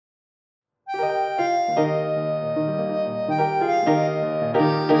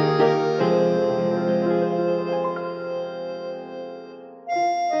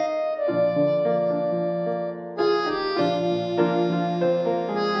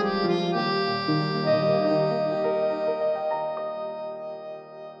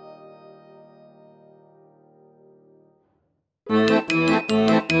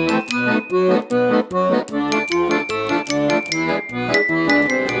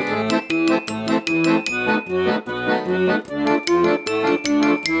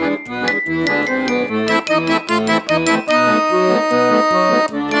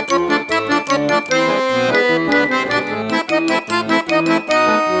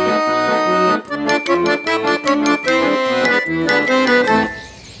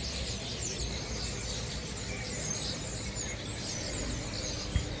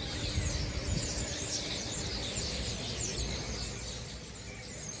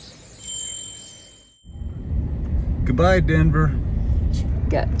Goodbye, Denver.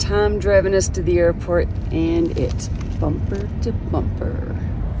 Got Tom driving us to the airport, and it's bumper to bumper.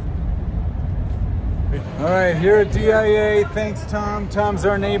 All right, here at DIA, thanks Tom. Tom's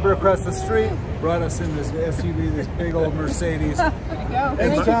our neighbor across the street. Brought us in this SUV, this big old Mercedes. There you go.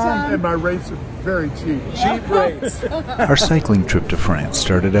 Thanks, Tom. And my rates are very cheap. Cheap rates. Our cycling trip to France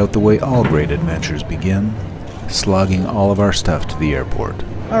started out the way all great adventures begin, slogging all of our stuff to the airport.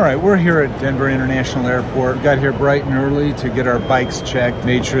 All right, we're here at Denver International Airport. We got here bright and early to get our bikes checked,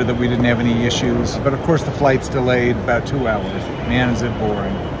 made sure that we didn't have any issues. But of course the flight's delayed about 2 hours. Man, is it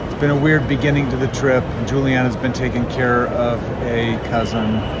boring. It's been a weird beginning to the trip. Juliana's been taking care of a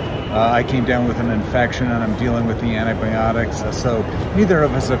cousin. I came down with an infection and I'm dealing with the antibiotics. So neither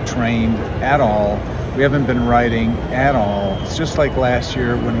of us have trained at all. We haven't been riding at all. It's just like last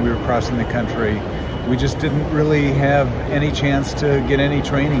year when we were crossing the country. We just didn't really have any chance to get any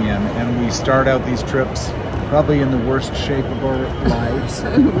training in, and we start out these trips probably in the worst shape of our lives.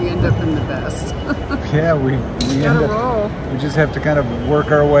 And we end up in the best. Yeah, we end up, we just have to kind of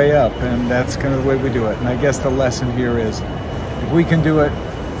work our way up, and that's kind of the way we do it. And I guess the lesson here is, if we can do it,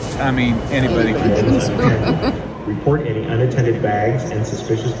 I mean, anybody can do it. Report any unattended bags and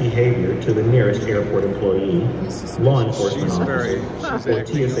suspicious behavior to the nearest airport employee, law enforcement officer, or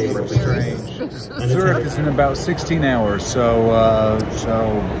TSA representative. Zurich is in about 16 hours, so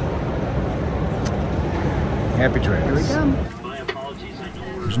happy travels. Here we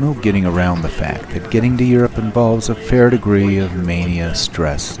go. There's no getting around the fact that getting to Europe involves a fair degree of mania,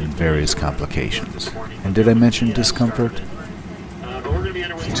 stress, and various complications. And did I mention discomfort?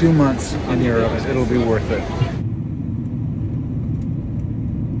 2 months in Europe, it'll be worth it.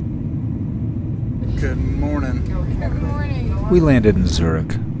 Good morning. Good morning. We landed in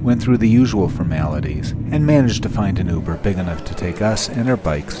Zurich, went through the usual formalities, and managed to find an Uber big enough to take us and our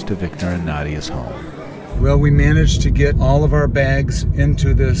bikes to Victor and Nadia's home. Well, we managed to get all of our bags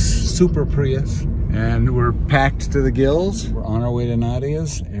into this super Prius, and we're packed to the gills. We're on our way to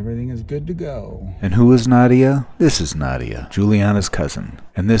Nadia's. Everything is good to go. And who is Nadia? This is Nadia, Juliana's cousin.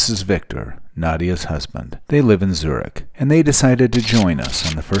 And this is Victor, Nadia's husband. They live in Zurich, and they decided to join us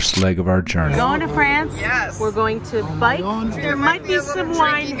on the first leg of our journey. Going to France. Yes. We're going to bike. There might be some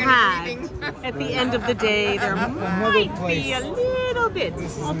wine had at the end of the day. There might be a little bit.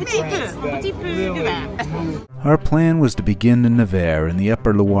 Our plan was to begin in Nevers in the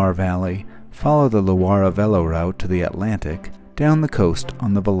upper Loire Valley, follow the Loire A Velo route to the Atlantic, down the coast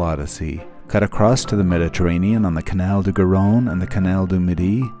on the Vallada Sea, cut across to the Mediterranean on the Canal du Garonne and the Canal du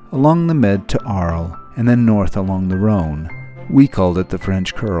Midi, along the Med to Arles, and then north along the Rhone. We called it the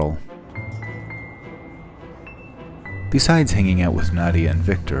French Curl. Besides hanging out with Nadia and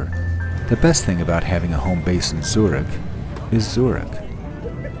Victor, the best thing about having a home base in Zurich is Zurich.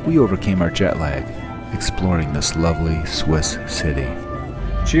 We overcame our jet lag, exploring this lovely Swiss city.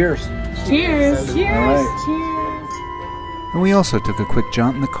 Cheers. Cheers. Cheers. All right. Cheers. And we also took a quick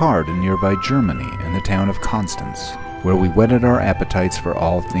jaunt in the car to nearby Germany in the town of Constance, where we whetted our appetites for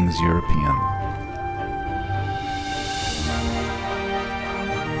all things European.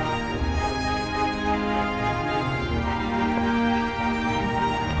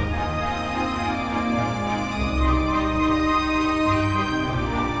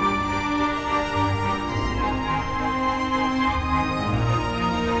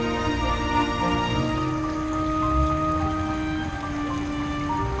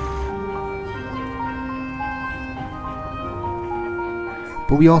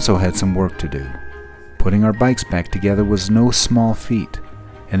 But we also had some work to do. Putting our bikes back together was no small feat,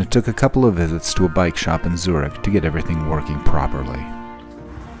 and it took a couple of visits to a bike shop in Zurich to get everything working properly.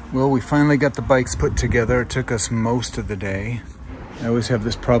 Well, we finally got the bikes put together. It took us most of the day. I always have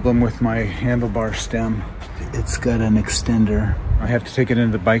this problem with my handlebar stem. It's got an extender. I have to take it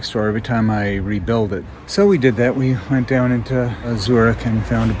into the bike store every time I rebuild it. So we did that. We went down into Zurich and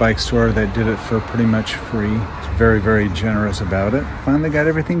found a bike store that did it for pretty much free. It's very, very generous about it. Finally got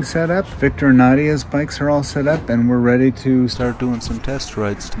everything set up. Victor and Nadia's bikes are all set up, and we're ready to start doing some test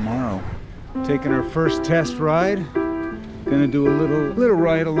rides tomorrow. Taking our first test ride. Gonna do a little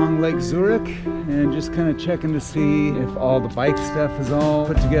ride along Lake Zurich and just kind of checking to see if all the bike stuff is all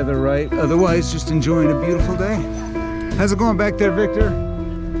put together right. Otherwise, just enjoying a beautiful day. How's it going back there, Victor?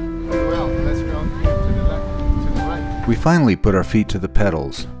 Well, let's go to the right. We finally put our feet to the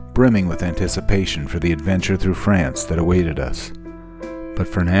pedals, brimming with anticipation for the adventure through France that awaited us. but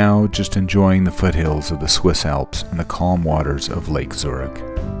for now, just enjoying the foothills of the Swiss Alps and the calm waters of Lake Zurich.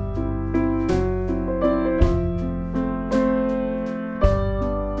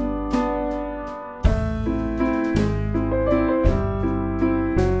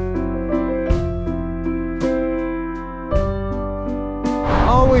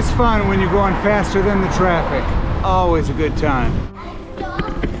 Always fun when you're going faster than the traffic. Always a good time.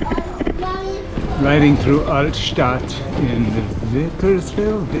 Riding through Altstadt in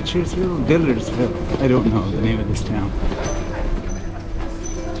Dillersville. I don't know the name of this town.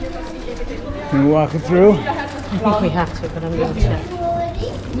 Can we walk it through? I think we have to, but I'm going to check.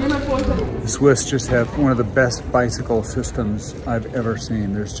 The Swiss just have one of the best bicycle systems I've ever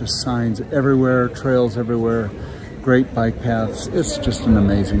seen. There's just signs everywhere, trails everywhere, great bike paths. It's just an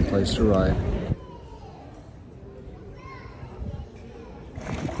amazing place to ride.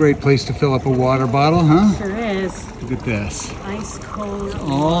 Great place to fill up a water bottle, huh? Sure is. Look at this. Ice cold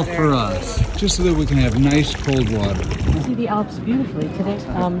All water. for us, just so that we can have nice cold water. See the Alps beautifully today.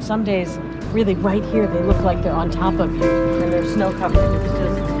 Some days, really right here, they look like they're on top of you, and they're snow covered. It's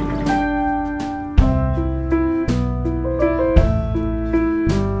just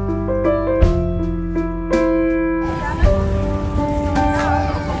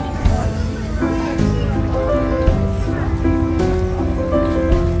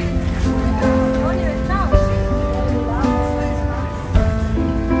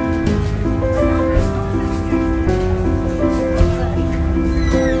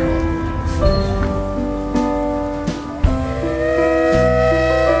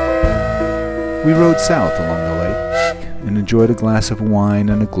We rode south along the lake and enjoyed a glass of wine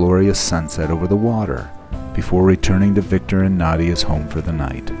and a glorious sunset over the water before returning to Victor and Nadia's home for the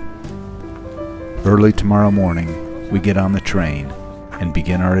night. Early tomorrow morning, we get on the train and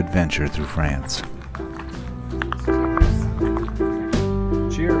begin our adventure through France.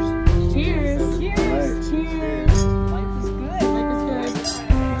 Cheers. cheers, cheers, cheers. Life is good. Life is good.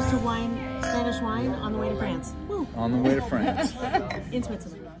 Here's to wine, Spanish wine on the way to France. Woo. On the way to France. In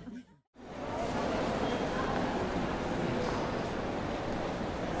Switzerland.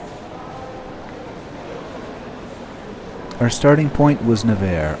 Our starting point was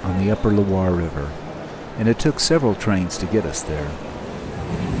Nevers on the upper Loire River, and it took several trains to get us there.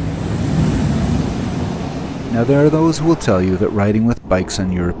 Now there are those who will tell you that riding with bikes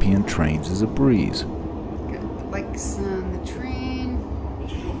on European trains is a breeze. Got the bikes on the train.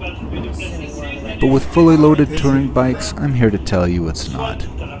 But with fully loaded touring bikes, I'm here to tell you it's not.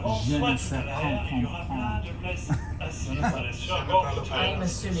 I'm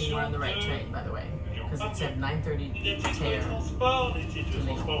assuming you're on the right train, by the way, because it said 9:30 tear.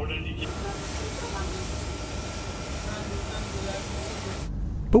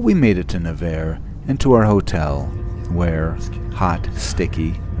 But we made it to Nevers and to our hotel, where, hot,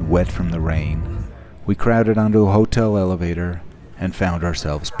 sticky, and wet from the rain, we crowded onto a hotel elevator and found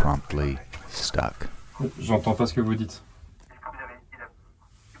ourselves promptly stuck. J'entends pas ce que vous dites.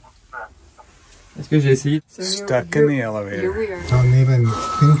 Est-ce que j'ai essayé? Stuck in the elevator. Here we are. Don't even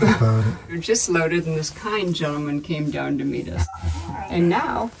think about it. We were just loaded and this kind gentleman came down to meet us. And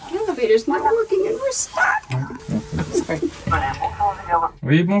now, the elevator's not working and we're stuck. Sorry.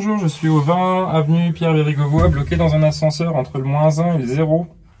 Oui, bonjour, je suis au 20 avenue Pierre-Vérigovois, bloqué dans un ascenseur entre le -1 et le 0.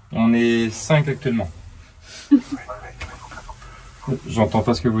 On est 5 actuellement. J'entends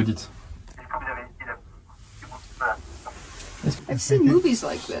pas ce que vous dites. I've seen movies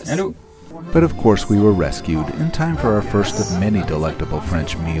like this. Allô? But of course we were rescued in time for our first of many delectable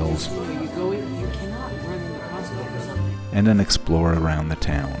French meals and an explore around the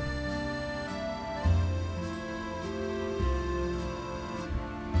town.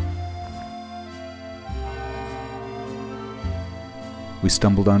 We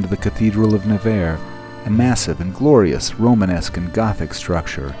stumbled onto the Cathedral of Nevers, a massive and glorious Romanesque and Gothic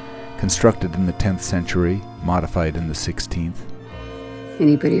structure constructed in the 10th century, modified in the 16th.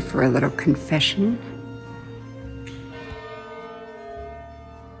 Anybody for a little confession?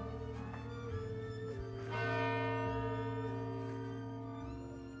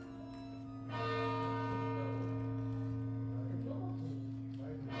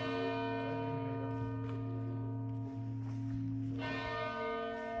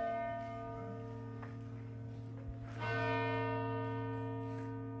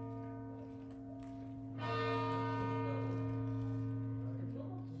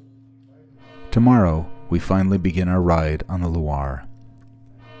 Tomorrow, we finally begin our ride on the Loire.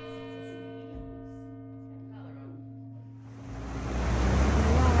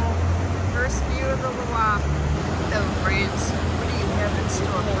 First view of the Loire of France. What do you have in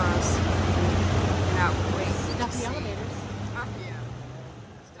store for us? Cannot wait. Got the elevators. Oh, yeah.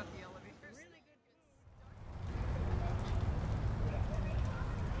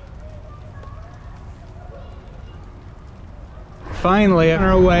 Finally on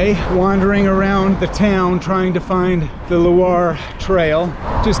our way, wandering around the town trying to find the Loire Trail.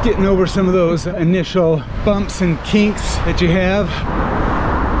 Just getting over some of those initial bumps and kinks that you have.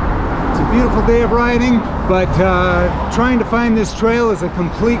 It's a beautiful day of riding, but trying to find this trail is a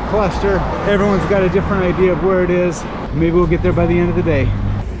complete cluster. Everyone's got a different idea of where it is. Maybe we'll get there by the end of the day.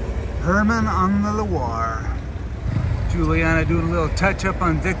 Herman on the Loire. Juliana doing a little touch up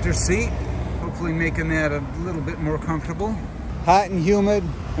on Victor's seat. Hopefully making that a little bit more comfortable. Hot and humid,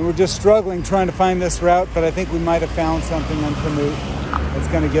 and we're just struggling trying to find this route, but I think we might have found something on Canute that's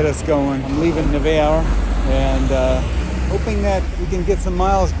going to get us going. I'm leaving Navarre and hoping that we can get some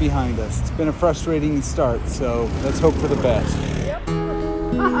miles behind us. It's been a frustrating start, so let's hope for the best.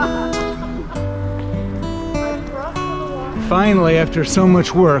 Finally, after so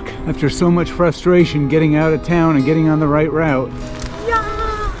much work, after so much frustration getting out of town and getting on the right route,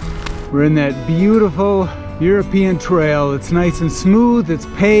 we're in that beautiful European trail. It's nice and smooth, it's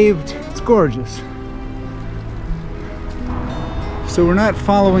paved, it's gorgeous. So we're not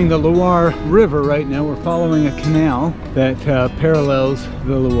following the Loire River right now, we're following a canal that parallels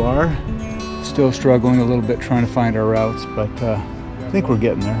the Loire. Still struggling a little bit trying to find our routes, but I think we're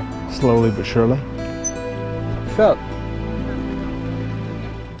getting there, slowly but surely. What's up?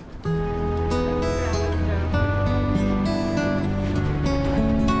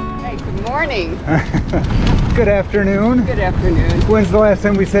 Morning. Good afternoon. Good afternoon. When's the last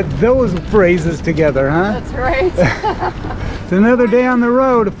time we said those phrases together, huh? That's right. It's another day on the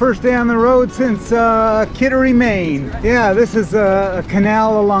road, the first day on the road since Kittery, Maine. Yeah, this is a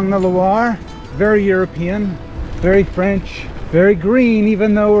canal along the Loire. Very European, very French, very green,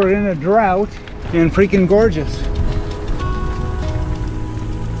 even though we're in a drought, and freaking gorgeous.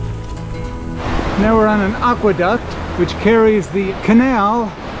 Now we're on an aqueduct which carries the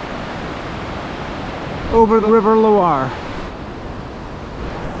canal over the River Loire.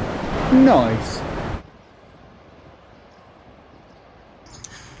 Nice.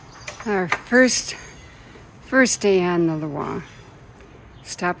 Our first day on the Loire.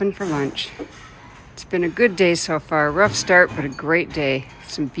 Stopping for lunch. It's been a good day so far. Rough start, but a great day.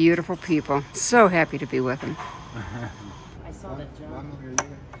 Some beautiful people. So happy to be with them. I saw that job.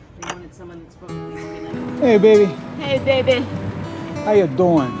 They wanted someone that spoke English. Hey, baby. Hey, baby. How you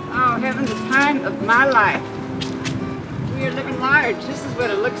doing? Oh, having the time of my life. We are living large. This is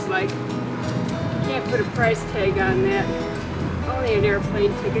what it looks like. Can't put a price tag on that. Only an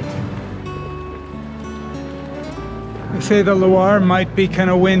airplane ticket. They say the Loire might be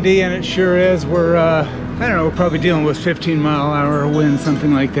kind of windy, and it sure is. We're, I don't know, we're probably dealing with 15-mile-an-hour wind,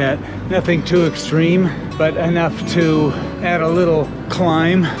 something like that. Nothing too extreme, but enough to add a little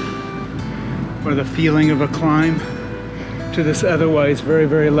climb, or the feeling of a climb, to this otherwise very,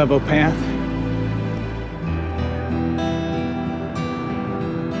 very level path.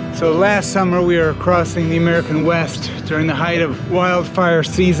 So last summer we were crossing the American West during the height of wildfire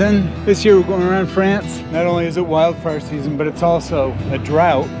season. This year we're going around France. Not only is it wildfire season, but it's also a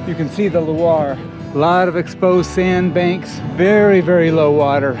drought. You can see the Loire. A lot of exposed sand banks, very, very low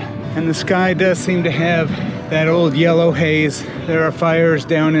water. And the sky does seem to have that old yellow haze. There are fires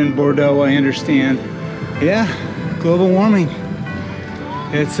down in Bordeaux, I understand. Yeah. Global warming.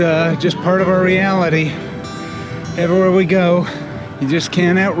 It's just part of our reality. Everywhere we go, you just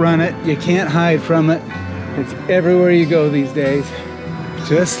can't outrun it. You can't hide from it. It's everywhere you go these days.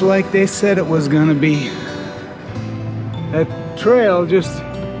 Just like they said it was gonna be. That trail just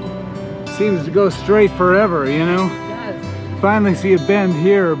seems to go straight forever, you know? It does. Finally see a bend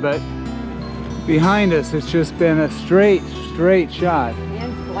here, but behind us it's just been a straight shot.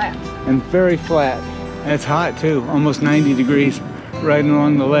 And flat. And very flat. And it's hot too, almost 90 degrees, riding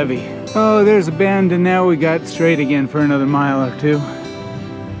along the levee. Oh, there's a bend, and now we got straight again for another mile or two.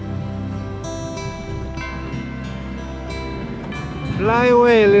 Fly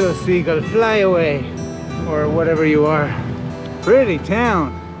away, little seagull, fly away. Or whatever you are. Pretty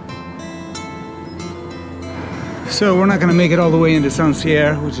town. So we're not gonna make it all the way into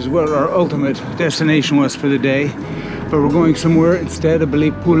Sancerre, which is what our ultimate destination was for the day. But we're going somewhere instead, I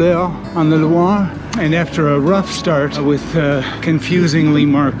believe, Pouilly-sur-Loire on the Loire. And after a rough start with confusingly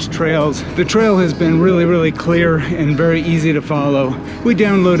marked trails, the trail has been really, really clear and very easy to follow. We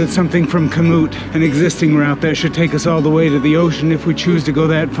downloaded something from Canute, an existing route that should take us all the way to the ocean if we choose to go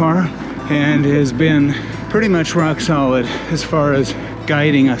that far, and has been pretty much rock solid as far as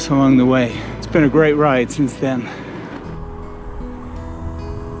guiding us along the way. It's been a great ride since then.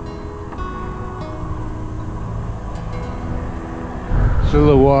 The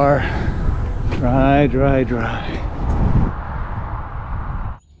Loire, dry, dry, dry.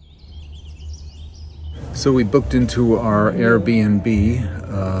 So we booked into our Airbnb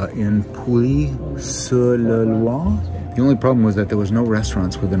in Pouilly-sur-Loire. The only problem was that there was no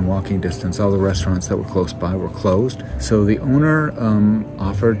restaurants within walking distance. All the restaurants that were close by were closed. So the owner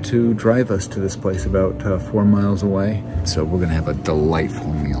offered to drive us to this place about 4 miles away. So we're gonna have a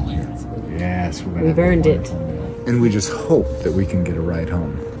delightful meal here. Yes, we've earned it. And we just hope that we can get a ride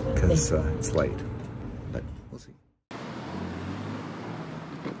home because it's late. But we'll see.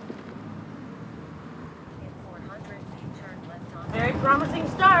 Very promising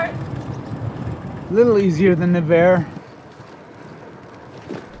start. A little easier than Nevers.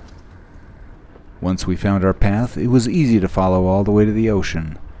 Once we found our path, it was easy to follow all the way to the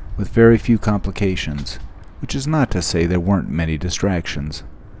ocean, with very few complications, which is not to say there weren't many distractions.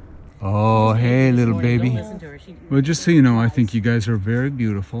 Oh, hey, little baby. Well, just so you know, I think you guys are very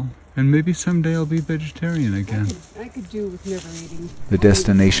beautiful, and maybe someday I'll be vegetarian again. I could do with never eating. The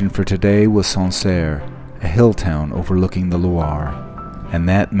destination for today was Sancerre, a hill town overlooking the Loire, and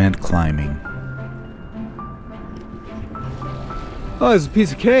that meant climbing. Oh, it's a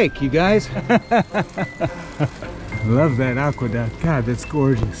piece of cake, you guys. Love that aqueduct. God, that's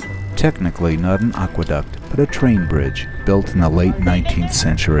gorgeous. Technically not an aqueduct, but a train bridge built in the late 19th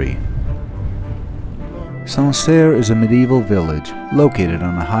century. Sancerre is a medieval village located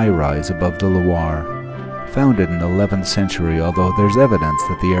on a high-rise above the Loire. Founded in the 11th century, although there's evidence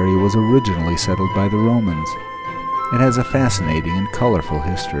that the area was originally settled by the Romans. It has a fascinating and colorful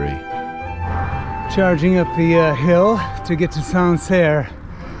history. Charging up the hill to get to Sancerre,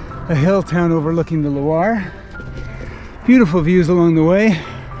 a hill town overlooking the Loire. Beautiful views along the way,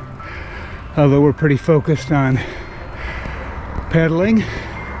 although we're pretty focused on pedaling.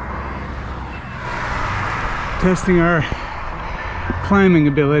 Testing our climbing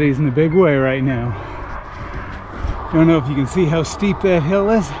abilities in a big way right now. Don't know if you can see how steep that hill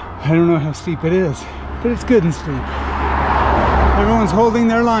is. I don't know how steep it is, but it's good and steep. Everyone's holding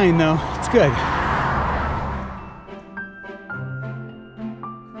their line though. It's good.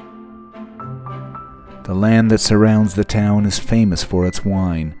 The land that surrounds the town is famous for its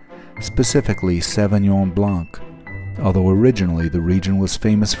wine, specifically Sauvignon Blanc, although originally the region was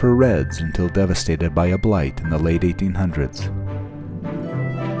famous for reds until devastated by a blight in the late 1800s.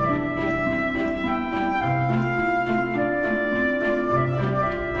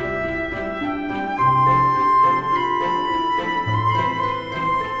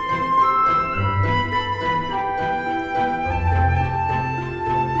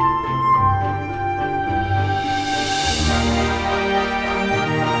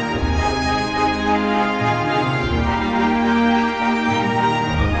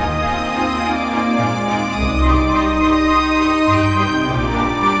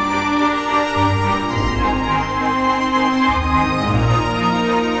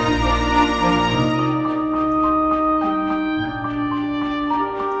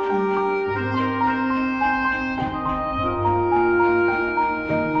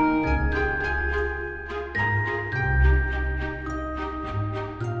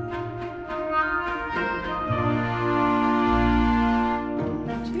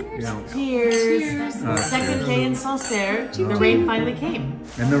 Cheers. Second day in Sancerre, the rain finally came.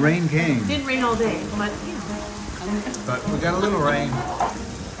 And the rain came. Didn't rain all day, but you know. But we got a little rain,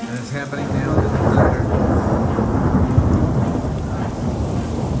 and it's happening now in the thunder.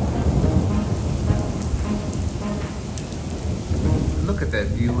 Look at that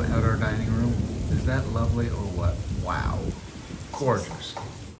view out our dining room. Is that lovely or what? Wow. Gorgeous.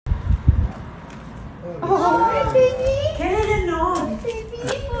 Oh, hi, baby. Quel nom? Baby.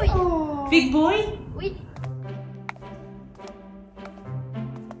 Oh. Big boy? Oui.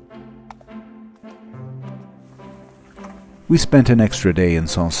 We spent an extra day in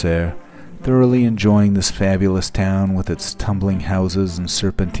Sancerre, thoroughly enjoying this fabulous town with its tumbling houses and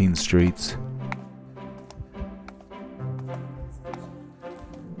serpentine streets.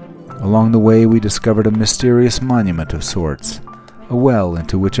 Along the way, we discovered a mysterious monument of sorts, a well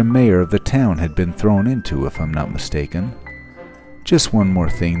into which a mayor of the town had been thrown into, if I'm not mistaken. Just one more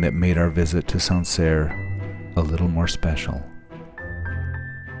thing that made our visit to Sancerre a little more special.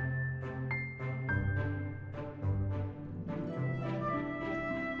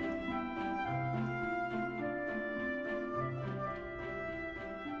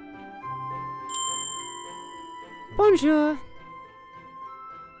 Bonjour.